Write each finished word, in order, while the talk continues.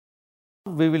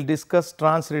We will discuss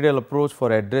transradial approach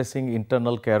for addressing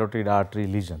internal carotid artery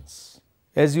lesions.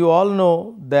 As you all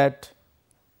know that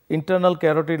internal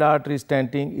carotid artery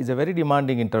stenting is a very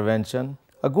demanding intervention.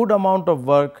 A good amount of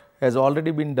work has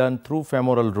already been done through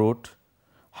femoral route.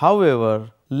 However,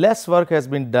 less work has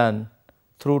been done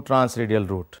through transradial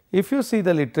route. If you see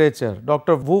the literature,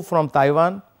 Dr. Wu from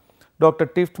Taiwan, Dr.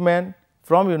 Tiftman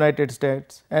from United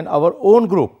States and our own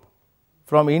group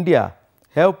from India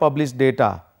have published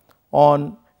data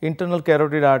on internal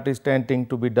carotid artery stenting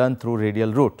to be done through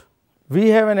radial route. We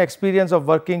have an experience of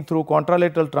working through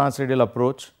contralateral transradial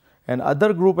approach, and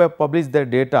other group have published their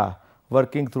data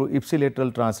working through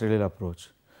ipsilateral transradial approach.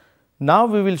 Now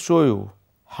we will show you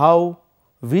how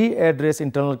we address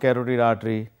internal carotid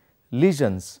artery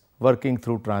lesions working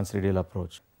through transradial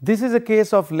approach. This is a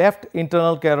case of left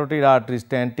internal carotid artery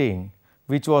stenting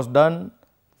which was done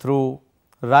through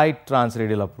right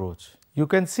transradial approach. You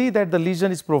can see that the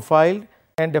lesion is profiled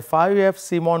and a 5F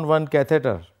Simon 1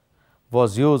 catheter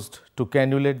was used to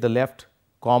cannulate the left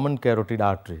common carotid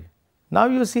artery. Now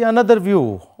you see another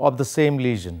view of the same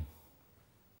lesion.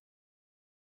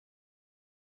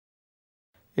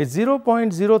 A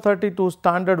 0.032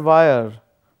 standard wire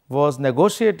was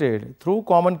negotiated through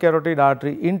common carotid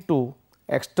artery into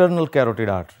external carotid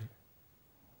artery.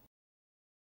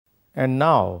 And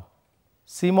now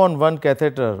Simon 1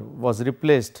 catheter was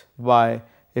replaced by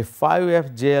a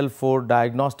 5F JL4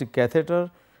 diagnostic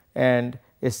catheter and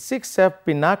a 6F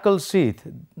pinnacle sheath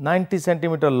 90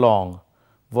 centimeter long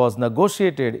was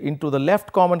negotiated into the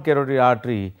left common carotid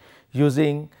artery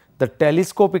using the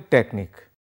telescopic technique.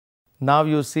 Now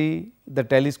you see the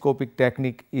telescopic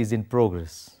technique is in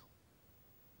progress.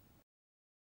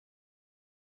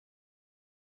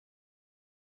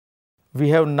 We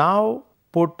have now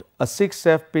put a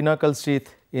 6F pinnacle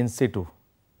sheath in situ.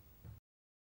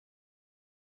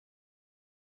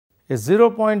 A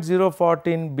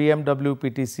 0.014 BMW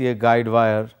PTCA guide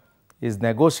wire is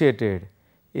negotiated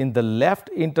in the left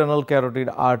internal carotid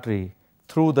artery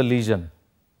through the lesion.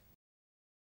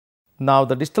 Now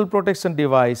the distal protection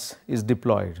device is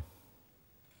deployed.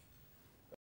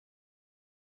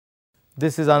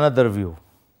 This is another view.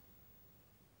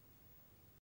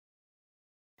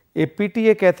 A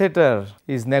PTA catheter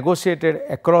is negotiated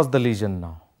across the lesion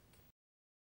now.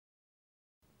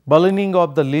 Ballooning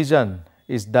of the lesion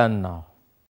is done now.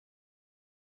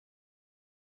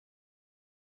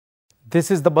 This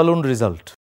is the balloon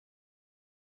result.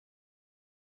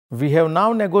 We have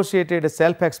now negotiated a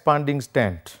self-expanding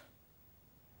stent.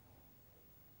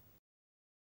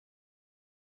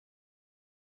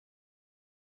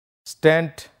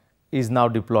 Stent is now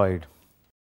deployed.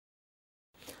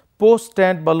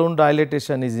 Post-stent balloon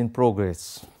dilatation is in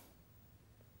progress.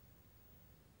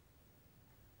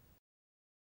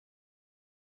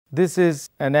 This is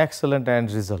an excellent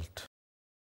end result.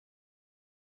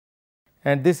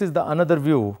 And this is the another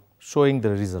view showing the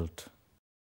result.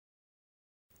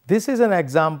 This is an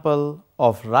example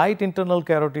of right internal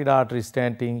carotid artery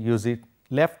stenting using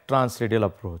left transradial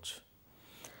approach.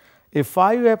 A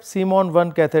 5F Simon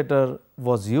 1 catheter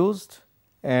was used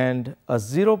and a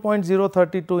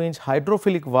 0.032 inch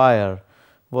hydrophilic wire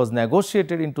was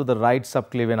negotiated into the right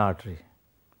subclavian artery.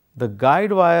 The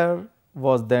guide wire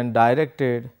was then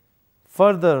directed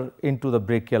further into the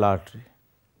brachial artery.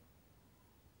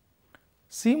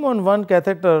 Simon 1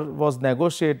 catheter was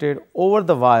negotiated over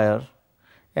the wire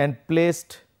and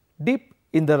placed deep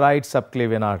in the right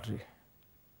subclavian artery.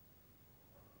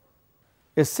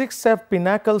 A 6F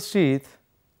pinnacle sheath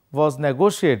was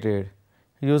negotiated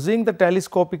using the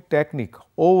telescopic technique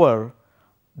over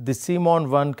the Simon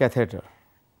 1 catheter.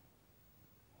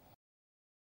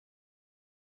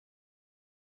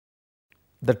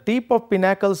 The tip of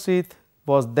pinnacle sheath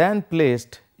was then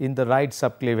placed in the right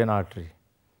subclavian artery.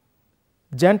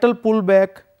 Gentle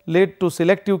pullback led to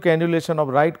selective cannulation of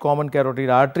right common carotid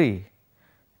artery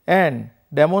and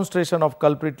demonstration of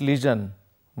culprit lesion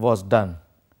was done.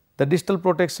 The distal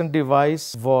protection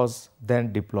device was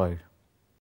then deployed.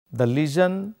 The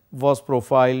lesion was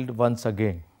profiled once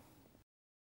again.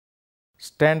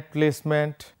 Stent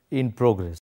placement in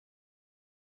progress.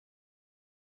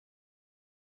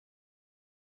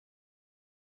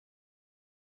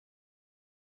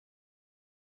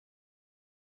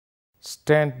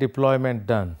 Stent deployment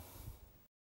done.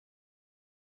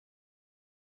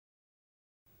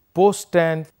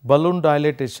 Post-stent balloon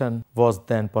dilatation was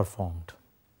then performed.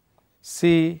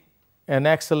 See an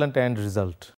excellent end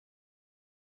result.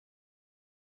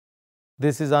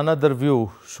 This is another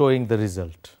view showing the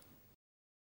result.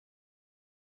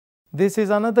 This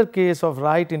is another case of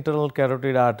right internal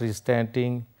carotid artery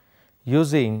stenting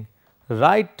using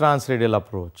right transradial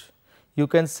approach. you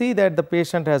can see that the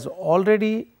patient has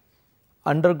already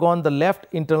undergone the left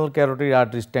internal carotid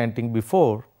artery stenting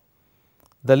before.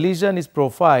 The lesion is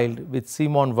profiled with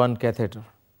Simon 1 catheter.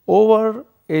 Over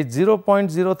a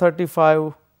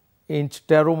 0.035 inch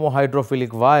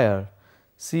pteromohydrophilic wire,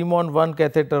 Simon 1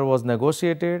 catheter was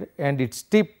negotiated and its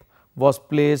tip was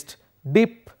placed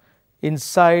deep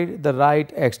inside the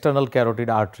right external carotid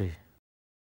artery.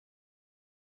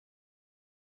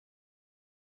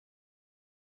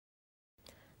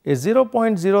 A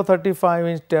 0.035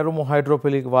 inch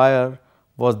pteromohydrophilic wire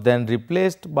was then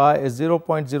replaced by a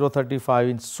 0.035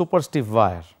 inch superstiff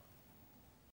wire.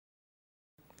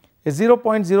 A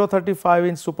 0.035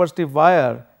 inch superstiff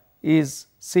wire is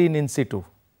seen in situ.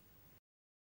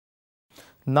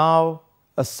 Now,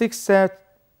 a 6-set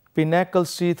pinnacle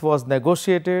sheath was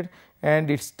negotiated and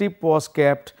its tip was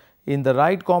kept in the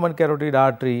right common carotid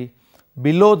artery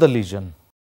below the lesion.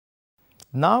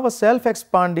 Now, a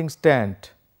self-expanding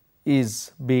stent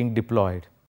is being deployed.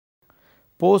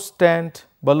 Post-stent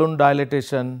balloon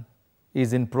dilatation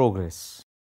is in progress.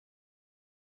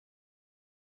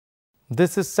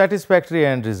 This is satisfactory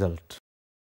end result.